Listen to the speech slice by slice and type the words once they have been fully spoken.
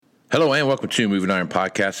Hello and welcome to Moving Iron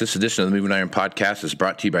Podcast. This edition of the Moving Iron Podcast is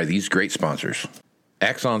brought to you by these great sponsors.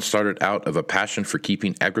 Axon started out of a passion for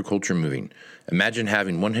keeping agriculture moving. Imagine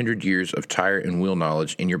having 100 years of tire and wheel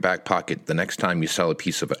knowledge in your back pocket the next time you sell a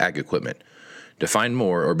piece of ag equipment. To find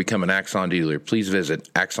more or become an Axon dealer, please visit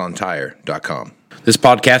axontire.com. This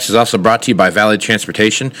podcast is also brought to you by Valley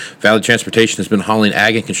Transportation. Valley Transportation has been hauling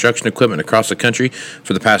ag and construction equipment across the country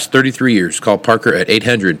for the past 33 years. Call Parker at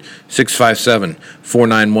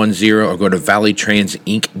 800-657-4910 or go to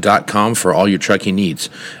valleytransinc.com for all your trucking needs.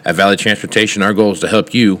 At Valley Transportation, our goal is to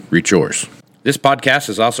help you reach yours. This podcast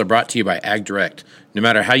is also brought to you by Ag Direct. No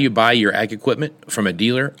matter how you buy your ag equipment, from a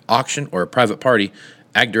dealer, auction, or a private party,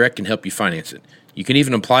 Ag Direct can help you finance it. You can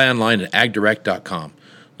even apply online at agdirect.com.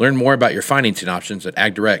 Learn more about your financing options at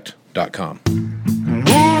agdirect.com.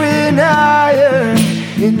 Moving higher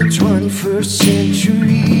in the 21st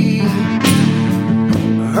century.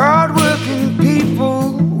 Hard-working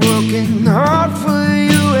people working hard for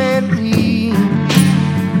you and me.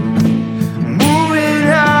 Moving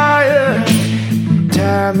higher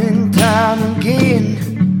time and time again.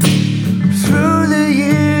 Through the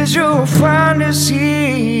years you'll find us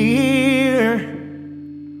here.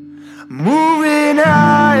 Moving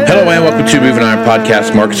Iron. Hello and welcome to Moving Iron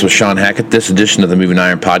Podcast. Markets with Shawn Hackett. This edition of the Moving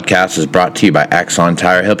Iron Podcast is brought to you by Axon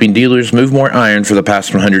Tire, helping dealers move more iron for the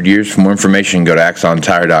past 100 years. For more information, go to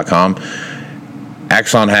axontire.com.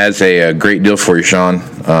 Axon has a great deal for you, Shawn.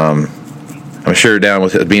 I'm sure down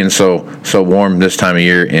with it being so warm this time of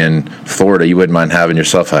year in Florida, you wouldn't mind having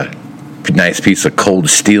yourself a nice piece of cold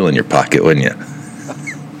steel in your pocket, wouldn't you?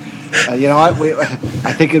 I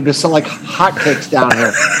think it'd be something like hotcakes down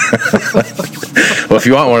here. Well, if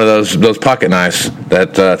you want one of those pocket knives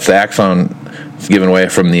that the Axon is giving away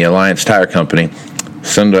from the Alliance Tire Company,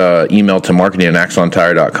 send an email to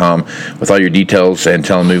marketing@axontire.com with all your details and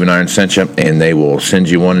tell them Moving Iron sent you, and they will send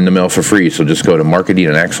you one in the mail for free. So just go to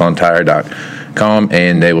marketing@axontire.com,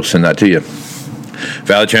 and they will send that to you.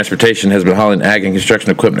 Valley Transportation has been hauling ag and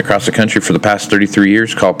construction equipment across the country for the past 33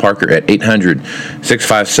 years. Call Parker at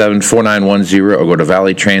 800-657-4910 or go to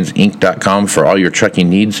valleytransinc.com for all your trucking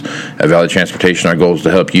needs. At Valley Transportation, our goal is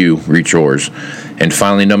to help you reach yours. And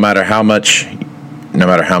finally, no matter how much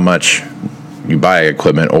you buy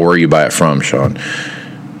equipment or where you buy it from, Shawn,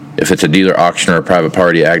 if it's a dealer, auction, or a private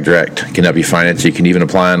party, Ag Direct can help you finance. You can even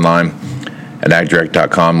apply online at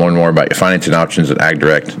agdirect.com. Learn more about your financing options at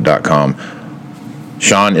agdirect.com.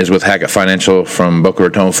 Shawn is with Hackett Financial from Boca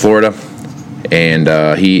Raton, Florida, and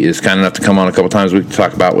he is kind enough to come on a couple times a week to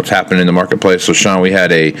talk about what's happening in the marketplace. So, Shawn,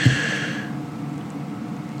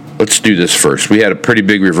 let's do this first. We had a pretty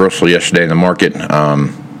big reversal yesterday in the market.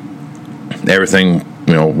 Everything,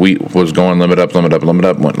 wheat was going limit up, went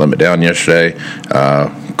limit down yesterday.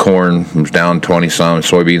 Corn was down 20-some,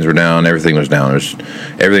 soybeans were down, everything was down.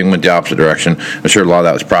 Everything went the opposite direction. I'm sure a lot of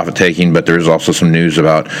that was profit-taking, but there's also some news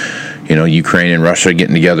about Ukraine and Russia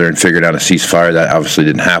getting together and figured out a ceasefire. That obviously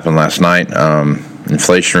didn't happen last night.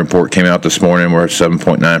 Inflation report came out this morning. We're at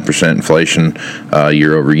 7.9% inflation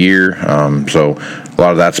year over year. So a lot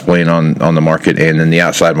of that's weighing on the market, and then the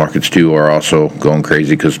outside markets too are also going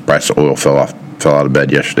crazy because the price of oil fell out of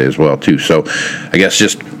bed yesterday as well too. So I guess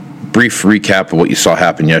just brief recap of what you saw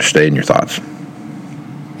happen yesterday and your thoughts.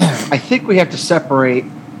 I think we have to separate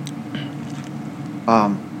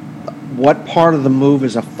what part of the move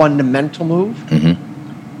is a fundamental move,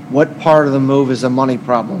 what part of the move is a money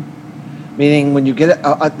problem. Meaning when you get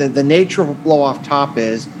the nature of a blow off top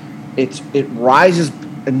is it rises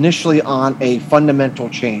initially on a fundamental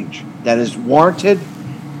change that is warranted,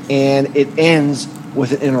 and it ends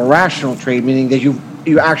with an irrational trade, meaning that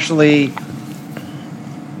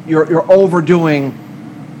you're overdoing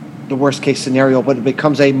the worst case scenario, but it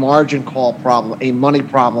becomes a margin call problem, a money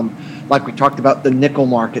problem. Like we talked about the nickel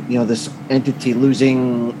market, this entity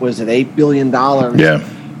losing, was it $8 billion? Yeah.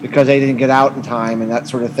 Because they didn't get out in time and that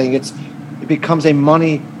sort of thing. It becomes a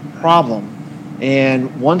money problem.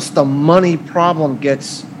 And once the money problem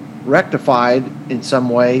gets rectified in some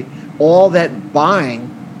way, all that buying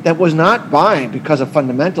that was not buying because of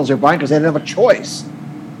fundamentals, they're buying because they didn't have a choice,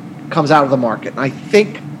 comes out of the market. And I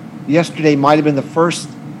think yesterday might have been the first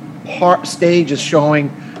stage is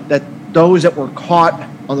showing that those that were caught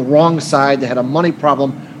on the wrong side that had a money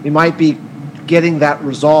problem, we might be getting that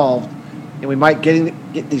resolved, and we might get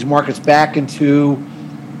these markets back into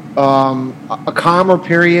a calmer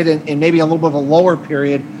period and maybe a little bit of a lower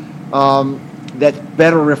period that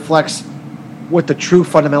better reflects what the true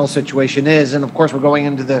fundamental situation is. And of course, we're going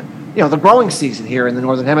into the growing season here in the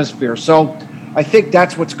Northern Hemisphere. So I think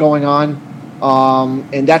that's what's going on,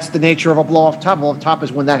 and that's the nature of a blow off top. Blow off top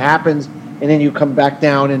is when that happens, and then you come back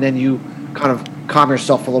down, and then you kind of calm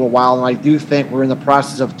yourself for a little while. And I do think we're in the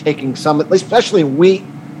process of taking some, especially wheat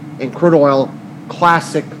and crude oil,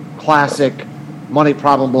 classic money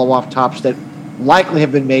problem blow-off tops that likely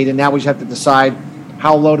have been made, and now we just have to decide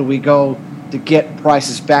how low do we go to get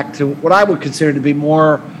prices back to what I would consider to be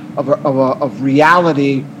more of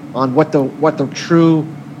reality on what the true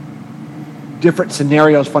different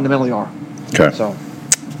scenarios fundamentally are. Okay. So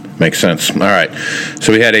makes sense. All right.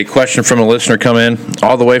 So we had a question from a listener come in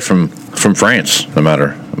all the way from France, a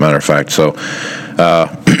matter of fact. So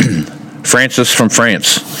Francis from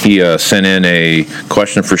France, he sent in a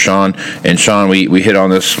question for Shawn. And Shawn, we hit on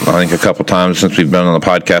this, I think, a couple times since we've been on the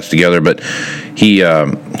podcast together. But he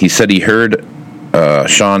said he heard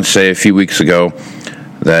Shawn say a few weeks ago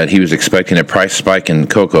that he was expecting a price spike in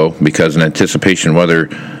cocoa because of anticipated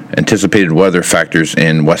weather factors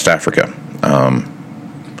in West Africa.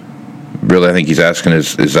 Really, I think he's asking,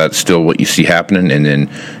 is that still what you see happening? And then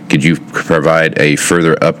could you provide a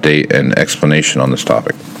further update and explanation on this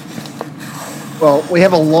topic? Well, we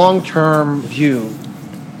have a long-term view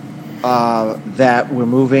that we're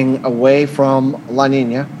moving away from La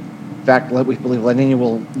Nina. In fact, we believe La Nina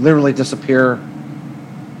will literally disappear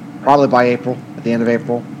probably by April, at the end of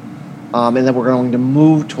April. And then we're going to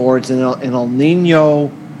move towards an El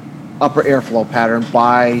Nino upper airflow pattern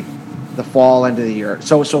by the fall end of the year.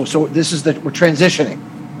 So this is we're transitioning,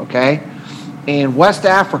 okay? And West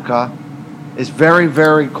Africa is very,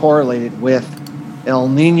 very correlated with El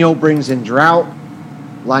Nino brings in drought,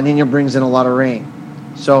 La Nina brings in a lot of rain.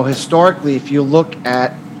 So historically, if you look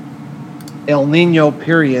at El Nino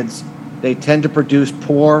periods, they tend to produce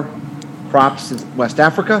poor crops in West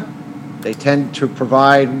Africa. They tend to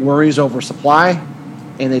provide worries over supply,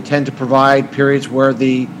 and they tend to provide periods where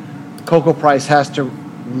the cocoa price has to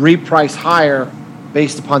reprice higher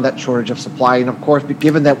based upon that shortage of supply. And of course,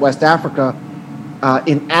 given that West Africa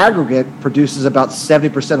in aggregate produces about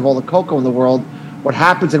 70% of all the cocoa in the world, what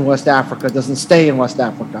happens in West Africa doesn't stay in West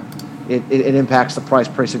Africa. It impacts the price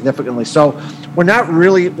pretty significantly. So we're not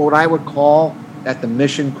really what I would call at the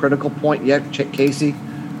mission critical point yet, Casey.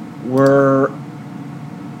 We're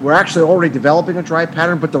actually already developing a dry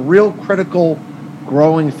pattern, but the real critical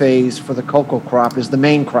growing phase for the cocoa crop is the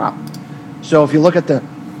main crop. So if you look at the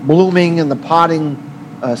blooming and the podding,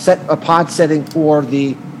 pod setting for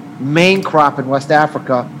the main crop in West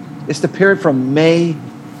Africa, it's the period from May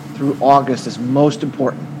through August is most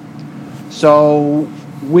important. So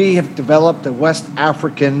we have developed a West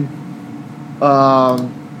African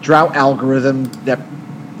drought algorithm that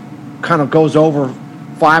kind of goes over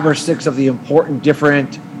 5 or 6 of the important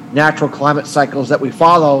different natural climate cycles that we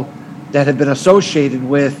follow that have been associated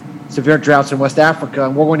with severe droughts in West Africa.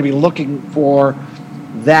 And we're going to be looking for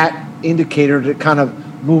that indicator to kind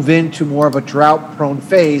of move into more of a drought-prone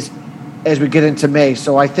phase as we get into May.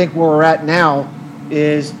 So I think where we're at now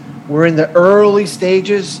is we're in the early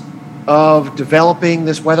stages of developing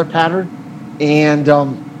this weather pattern. And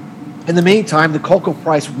in the meantime, the cocoa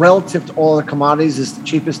price relative to all other commodities is the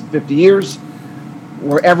cheapest in 50 years,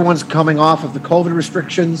 where everyone's coming off of the COVID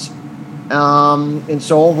restrictions. And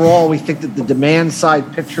so overall, we think that the demand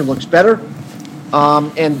side picture looks better.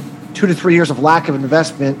 And 2 to 3 years of lack of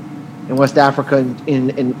investment in West Africa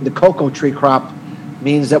in the cocoa tree crop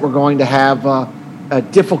means that we're going to have a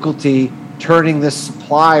difficulty turning this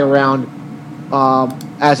supply around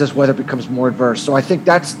as this weather becomes more adverse. So I think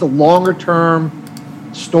that's the longer term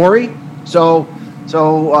story. So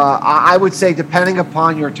I would say, depending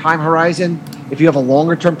upon your time horizon, if you have a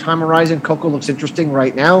longer term time horizon, cocoa looks interesting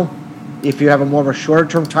right now. If you have a more of a shorter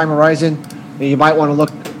term time horizon, you might want to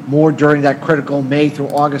look more during that critical May through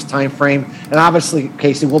August time frame. And obviously,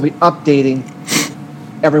 Casey, we'll be updating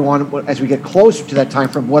everyone as we get closer to that time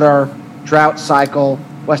frame what our drought cycle,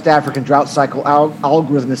 West African drought cycle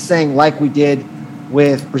algorithm is saying, like we did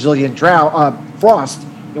with Brazilian frost.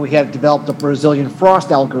 And we had developed a Brazilian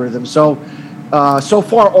frost algorithm. So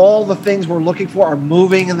far, all the things we're looking for are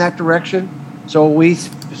moving in that direction. So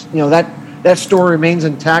that story remains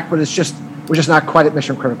intact, but we're just not quite at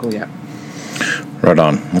mission critical yet. Right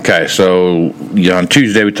on. Okay, so on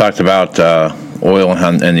Tuesday we talked about oil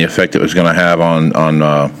and the effect it was going to have on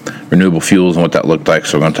renewable fuels and what that looked like.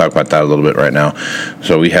 So we're going to talk about that a little bit right now.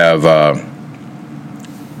 So we have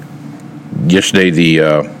yesterday the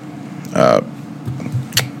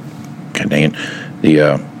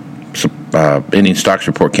Indian stocks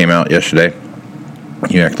report came out yesterday.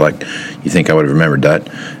 You act like you think I would have remembered that.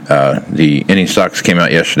 The ending stocks came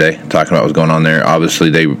out yesterday talking about what's going on there. Obviously,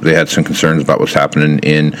 they had some concerns about what's happening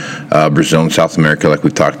in Brazil and South America, like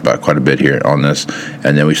we've talked about quite a bit here on this.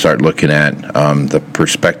 And then we start looking at the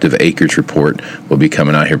prospective acreage report will be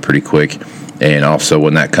coming out here pretty quick. And also,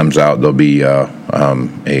 when that comes out, there'll be a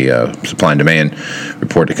supply and demand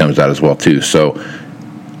report that comes out as well, too. So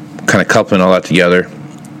kind of coupling all that together,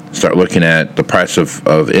 start looking at the price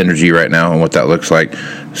of energy right now and what that looks like.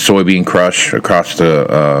 Soybean crush across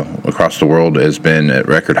the world has been at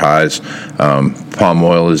record highs. Palm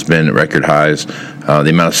oil has been at record highs. The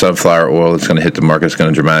amount of sunflower oil that's going to hit the market is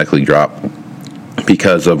going to dramatically drop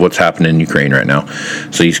because of what's happening in Ukraine right now.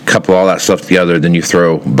 So you couple all that stuff together, then you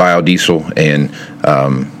throw biodiesel and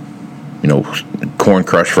corn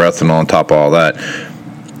crush for ethanol on top of all that.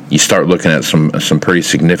 You start looking at some pretty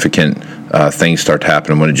significant things start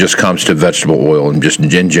happening when it just comes to vegetable oil and just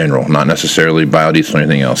in general, not necessarily biodiesel or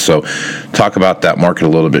anything else. So talk about that market a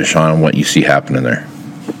little bit, Shawn, and what you see happening there.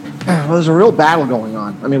 Well, there's a real battle going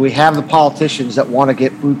on. I mean, we have the politicians that want to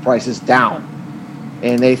get food prices down,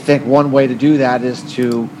 and they think one way to do that is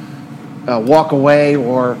to walk away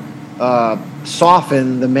or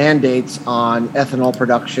soften the mandates on ethanol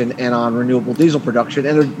production and on renewable diesel production.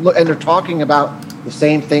 And they're talking about the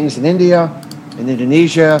same things in India, in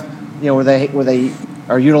Indonesia, where they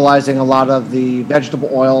are utilizing a lot of the vegetable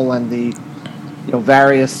oil and the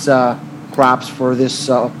various crops for this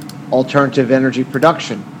alternative energy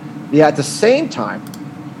production. Yeah, at the same time,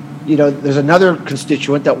 there's another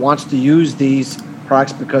constituent that wants to use these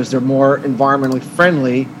products because they're more environmentally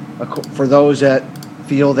friendly for those that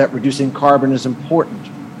feel that reducing carbon is important.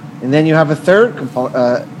 And then you have a third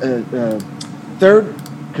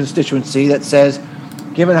constituency that says,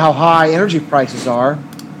 given how high energy prices are,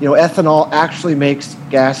 ethanol actually makes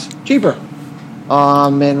gas cheaper.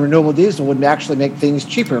 And renewable diesel would actually make things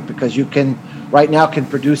cheaper because you can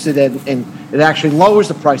produce it and it actually lowers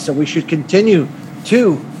the price. So we should continue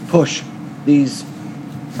to push these,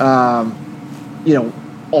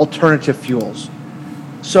 alternative fuels.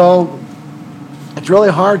 So it's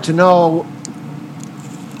really hard to know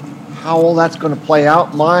how all that's going to play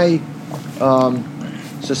out. My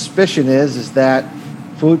suspicion is that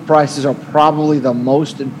food prices are probably the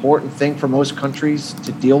most important thing for most countries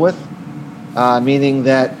to deal with, meaning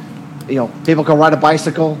that people can ride a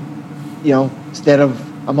bicycle, instead of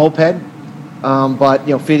a moped. But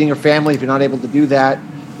feeding your family, if you're not able to do that,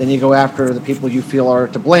 then you go after the people you feel are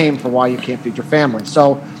to blame for why you can't feed your family.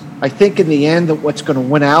 So I think in the end that what's going to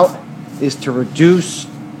win out is to reduce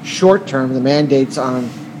short-term the mandates on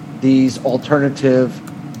these alternative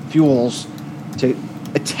fuels to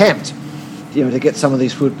attempt to get some of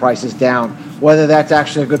these food prices down. Whether that's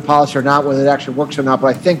actually a good policy or not, whether it actually works or not, but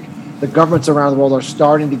I think the governments around the world are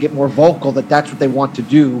starting to get more vocal that that's what they want to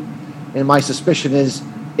do. And my suspicion is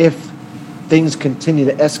if things continue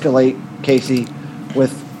to escalate, Casey,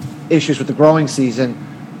 with issues with the growing season,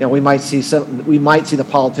 we might see the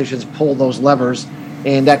politicians pull those levers,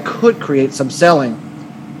 and that could create some selling,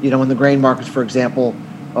 in the grain markets, for example.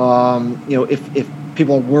 If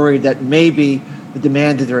people are worried that maybe the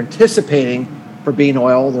demand that they're anticipating for bean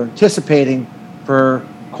oil, they're anticipating for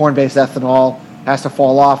corn-based ethanol, has to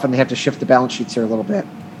fall off, and they have to shift the balance sheets here a little bit.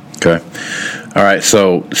 Okay. All right.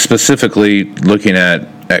 So specifically looking at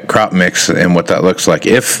crop mix and what that looks like,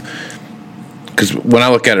 because when I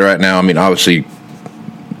look at it right now, I mean, obviously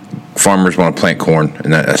farmers want to plant corn,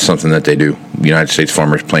 and that's something that they do. United States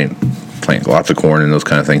farmers plant lots of corn and those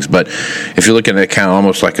kind of things. But if you're looking at it kind of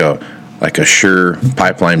almost like a sure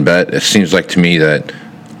pipeline bet, it seems like to me that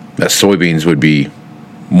soybeans would be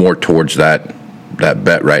more towards that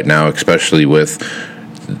bet right now, especially with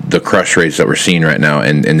the crush rates that we're seeing right now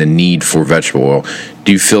and the need for vegetable oil.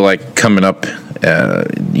 Do you feel like coming up,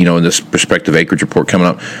 in this prospective acreage report coming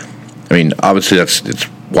up, I mean, obviously it's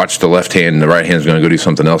watch the left hand and the right hand is going to go do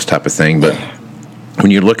something else type of thing, but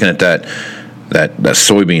when you're looking at that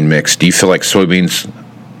soybean mix, do you feel like soybeans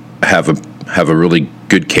have a really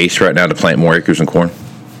good case right now to plant more acres in corn?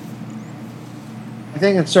 I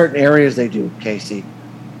think in certain areas they do, Casey.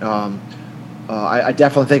 I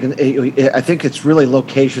definitely think it's really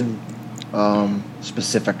location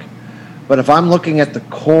specific. But if I'm looking at the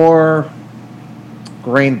core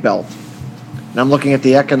grain belt, and I'm looking at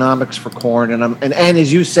the economics for corn, and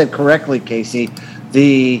as you said correctly, Casey,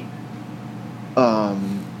 the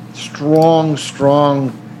strong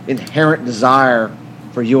inherent desire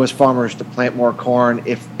for U.S. farmers to plant more corn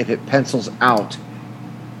if it pencils out.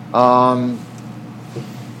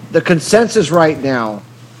 The consensus right now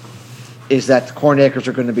is that the corn acres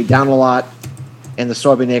are going to be down a lot and the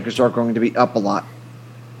soybean acres are going to be up a lot.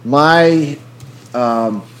 My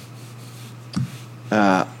all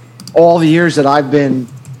the years that I've been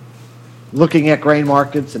looking at grain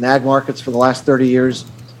markets and ag markets for the last 30 years,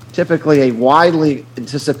 typically a widely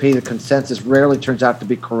anticipated consensus rarely turns out to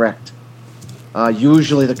be correct.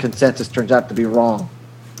 Usually the consensus turns out to be wrong.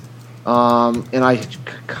 And I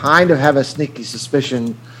kind of have a sneaky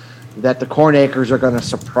suspicion that the corn acres are going to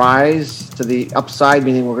surprise to the upside,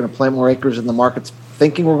 meaning we're going to plant more acres than the market's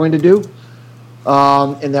thinking we're going to do,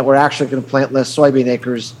 and that we're actually going to plant less soybean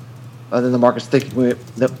acres than the market's thinking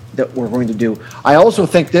that we're going to do. I also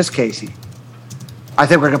think this, Casey, I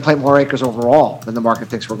think we're going to plant more acres overall than the market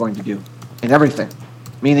thinks we're going to do in everything.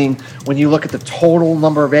 Meaning, when you look at the total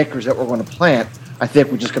number of acres that we're going to plant, I think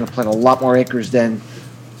we're just going to plant a lot more acres than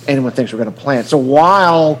anyone thinks we're going to plant. So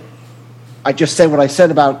while I just said what I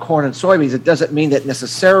said about corn and soybeans, it doesn't mean that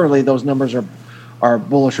necessarily those numbers are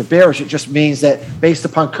bullish or bearish. It just means that based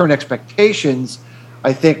upon current expectations,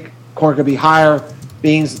 I think corn could be higher,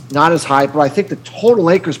 beans not as high, but I think the total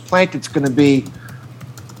acres planted is going to be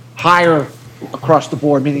higher across the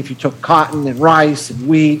board, meaning if you took cotton and rice and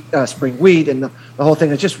wheat, spring wheat, and the whole thing,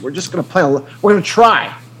 we're just going to plant. We're going to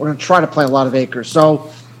try to plant a lot of acres.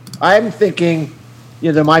 So I'm thinking,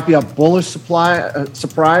 there might be a bullish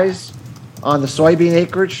surprise on the soybean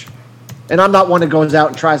acreage, and I'm not one that goes out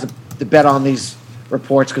and tries to bet on these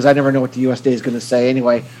reports because I never know what the USDA is going to say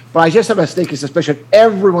anyway. But I just have a sneaky suspicion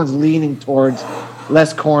everyone's leaning towards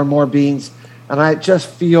less corn, more beans, and I just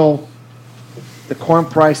feel the corn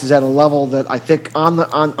price is at a level that I think on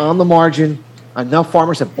the margin, enough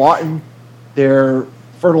farmers have bought in their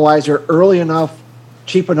fertilizer early enough,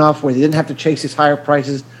 cheap enough, where they didn't have to chase these higher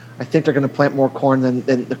prices. I think they're going to plant more corn than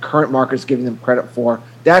the current market is giving them credit for.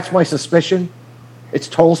 That's my suspicion. It's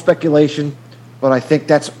total speculation, but I think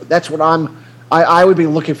that's what I would be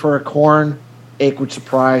looking for, a corn acreage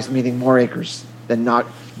surprise, meaning more acres than not,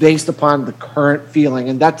 based upon the current feeling.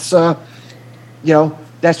 And that's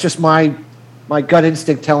that's just my gut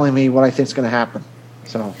instinct telling me what I think is going to happen.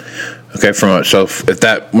 So okay, so if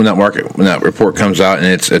when that report comes out and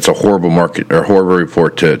it's a horrible market or horrible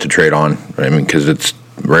report to trade on, I mean, because it's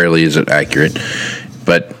rarely is it accurate,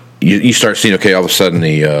 but you start seeing, okay, all of a sudden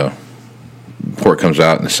the report comes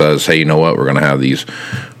out and says, hey, you know what, we're going to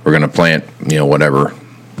plant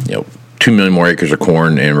 2 million more acres of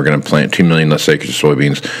corn, and we're going to plant 2 million less acres of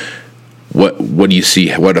soybeans. What do you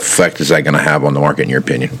see? What effect is that going to have on the market, in your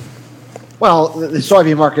opinion? Well, the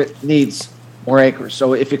soybean market needs more acres.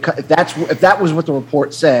 So if that was what the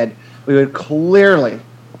report said, we would clearly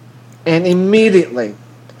and immediately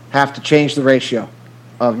have to change the ratio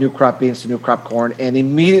of new crop beans to new crop corn, and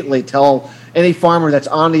immediately tell any farmer that's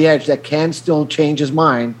on the edge that can still change his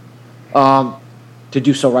mind to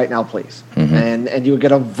do so right now, please. Mm-hmm. And you would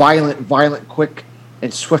get a violent, quick,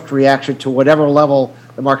 and swift reaction to whatever level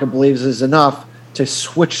the market believes is enough to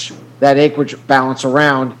switch that acreage balance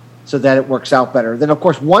around so that it works out better. Then, of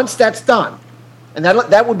course, once that's done, and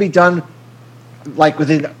that would be done like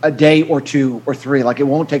within a day or two or three, like it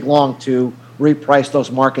won't take long to reprice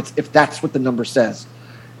those markets if that's what the number says.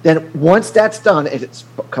 Then once that's done,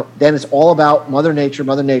 then it's all about Mother Nature.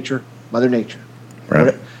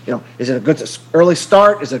 Right. Is it a good early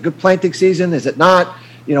start? Is it a good planting season? Is it not?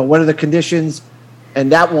 What are the conditions?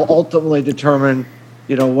 And that will ultimately determine,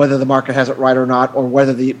 whether the market has it right or not, or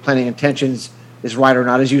whether the planting intentions is right or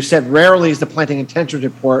not. As you said, rarely is the planting intentions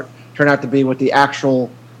report turn out to be what the actual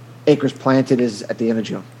acres planted is at the end of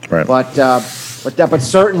June. Right. But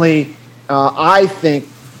certainly, I think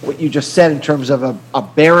what you just said in terms of a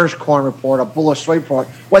bearish corn report, a bullish soy report,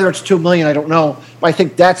 whether it's 2 million, I don't know, but I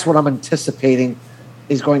think that's what I'm anticipating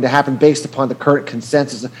is going to happen based upon the current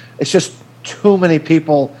consensus. It's just too many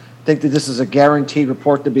people think that this is a guaranteed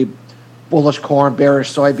report to be bullish corn,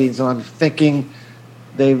 bearish soybeans, and I'm thinking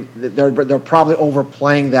they're probably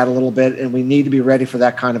overplaying that a little bit, and we need to be ready for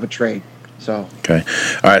that kind of a trade. So okay,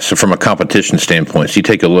 all right. So from a competition standpoint, so you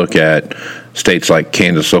take a look at states like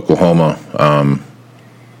Kansas, Oklahoma,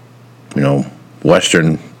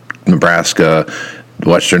 western Nebraska,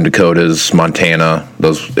 western Dakotas, Montana,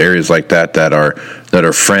 those areas like that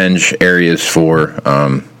are fringe areas for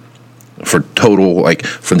total, like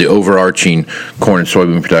from the overarching corn and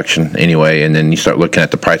soybean production anyway. And then you start looking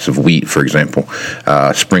at the price of wheat, for example,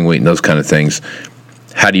 spring wheat and those kind of things.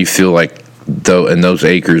 How do you feel like, though, in those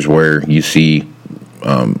acres where you see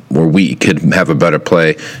where wheat could have a better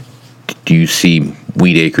play, do you see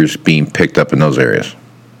wheat acres being picked up in those areas?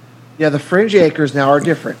 Yeah, the fringe acres now are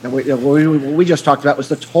different. What we just talked about was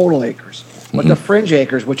the total acres. But the fringe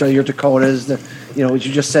acres, which are your Dakotas, as you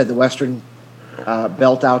just said, the western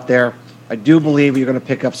belt out there, I do believe you're going to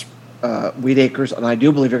pick up wheat acres, and I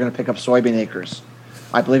do believe you're going to pick up soybean acres.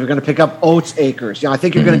 I believe you're going to pick up oats acres. I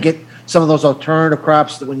think you're going to get some of those alternative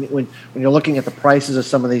crops that when you're looking at the prices of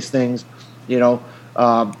some of these things,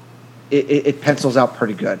 it pencils out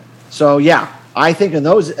pretty good. So yeah, I think in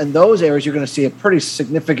those areas you're going to see a pretty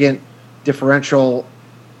significant differential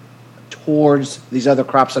towards these other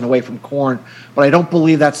crops and away from corn. But I don't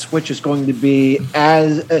believe that switch is going to be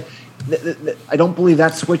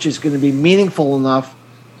meaningful enough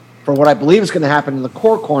for what I believe is going to happen in the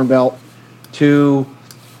core corn belt to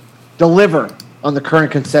deliver on the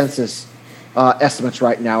current consensus estimates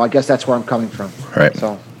right now. I guess that's where I'm coming from. Right.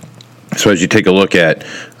 So as you take a look at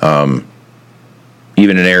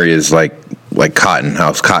even in areas like cotton,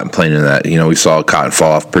 how's cotton playing in that? We saw cotton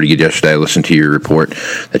fall off pretty good yesterday. I listened to your report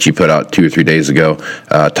that you put out 2 or 3 days ago,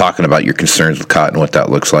 talking about your concerns with cotton, what that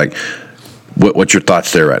looks like. What's your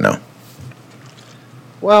thoughts there right now?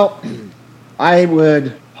 Well, I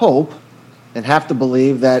would hope and have to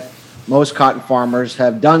believe that most cotton farmers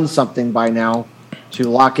have done something by now to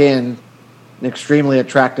lock in an extremely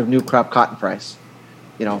attractive new crop cotton price.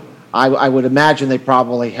 I would imagine they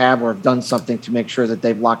probably have or have done something to make sure that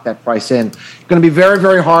they've locked that price in. It's going to be very,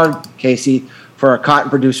 very hard, Casey, for a cotton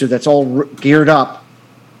producer that's all geared up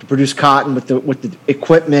to produce cotton with the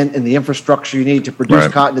equipment and the infrastructure you need to produce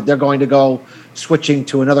cotton, that they're going to go switching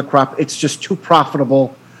to another crop. It's just too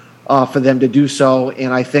profitable for them to do so.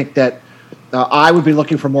 And I think that I would be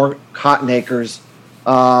looking for more cotton acres,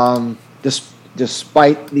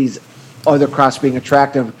 despite these other crops being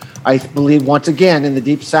attractive. I believe, once again, in the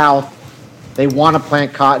Deep South, they want to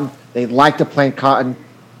plant cotton. They like to plant cotton.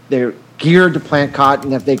 They're geared to plant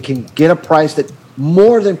cotton. If they can get a price that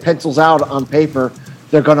more than pencils out on paper,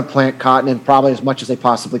 they're going to plant cotton, and probably as much as they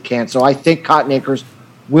possibly can. So I think cotton acres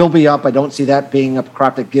will be up. I don't see that being a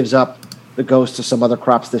crop that gives up, that goes to some other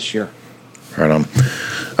crops this year. Right on.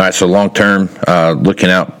 All right, so long term,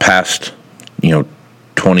 looking out past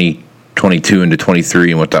 2022 into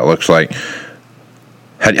 23 and what that looks like,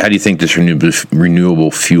 how do you think this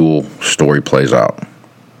renewable fuel story plays out?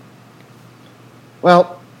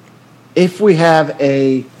 Well, if we have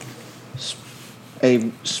a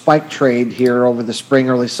spike trade here over the spring,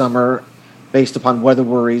 early summer, based upon weather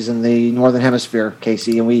worries in the northern hemisphere,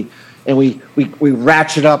 Casey, and we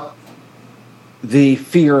ratchet up the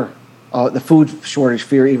fear, the food shortage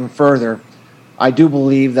fear even further, I do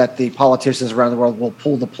believe that the politicians around the world will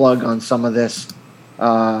pull the plug on some of this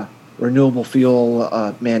renewable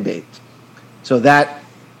fuel mandate. So that,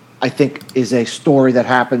 I think, is a story that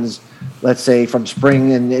happens, let's say, from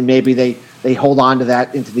spring, and maybe they hold on to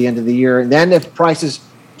that into the end of the year. And then if prices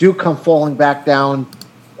do come falling back down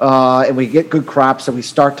and we get good crops and we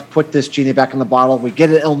start to put this genie back in the bottle, we get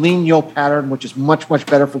an El Nino pattern, which is much, much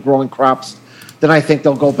better for growing crops, then I think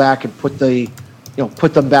they'll go back and put them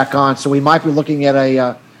back on. So we might be looking at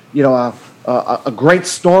a great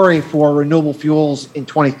story for renewable fuels in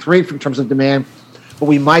 23 in terms of demand, but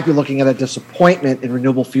we might be looking at a disappointment in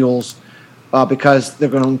renewable fuels because they're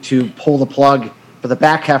going to pull the plug for the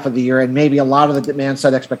back half of the year, and maybe a lot of the demand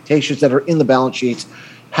side expectations that are in the balance sheets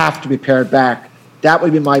have to be pared back. That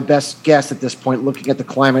would be my best guess at this point, looking at the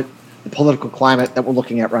climate, the political climate that we're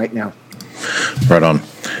looking at right now. Right on.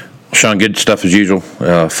 Shawn, good stuff as usual.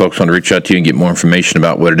 Folks want to reach out to you and get more information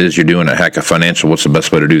about what it is you're doing at Hackett Financial. What's the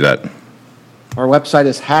best way to do that? Our website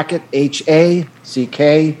is Hackett,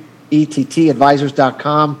 Hackett,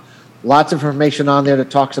 advisors.com. Lots of information on there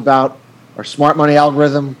that talks about our smart money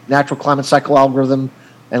algorithm, natural climate cycle algorithm,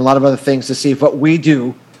 and a lot of other things to see if what we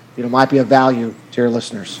do might be of value to your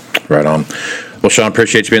listeners. Right on. Well, Shawn,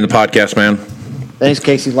 appreciate you being on the podcast, man. Thanks,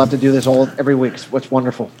 Casey. Love to do this every week. It's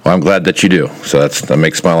wonderful. Well, I'm glad that you do. So that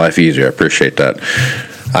makes my life easier. I appreciate that.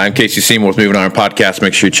 I'm Casey Seymour with Moving Iron Podcast.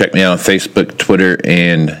 Make sure you check me out on Facebook, Twitter,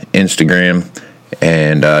 and Instagram.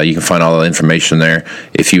 And you can find all the information there.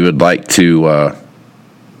 If you would like to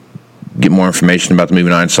get more information about the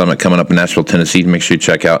Moving Iron Summit coming up in Nashville, Tennessee, make sure you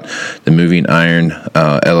check out the Moving Iron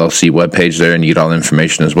LLC webpage there, and you get all the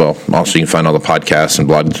information as well. Also, you can find all the podcasts and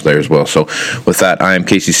blogs there as well. So with that, I am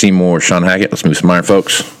Casey Seymour, Shawn Hackett. Let's move some iron,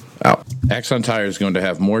 folks. Out. Axon Tire is going to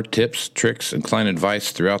have more tips, tricks, and client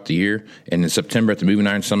advice throughout the year and in September at the Moving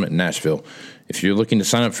Iron Summit in Nashville. If you're looking to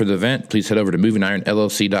sign up for the event, please head over to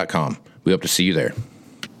movingironllc.com. We hope to see you there.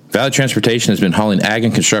 Valley Transportation has been hauling ag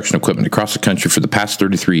and construction equipment across the country for the past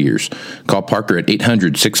 33 years. Call Parker at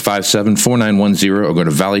 800-657-4910 or go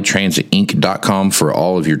to valleytransitinc.com for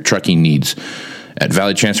all of your trucking needs. At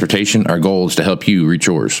Valley Transportation, our goal is to help you reach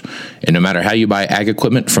yours. And no matter how you buy ag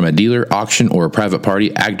equipment from a dealer, auction, or a private party,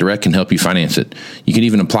 AgDirect can help you finance it. You can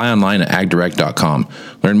even apply online at agdirect.com.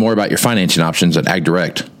 Learn more about your financing options at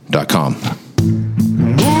agdirect.com.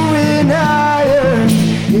 Moving higher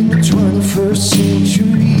in the 21st century.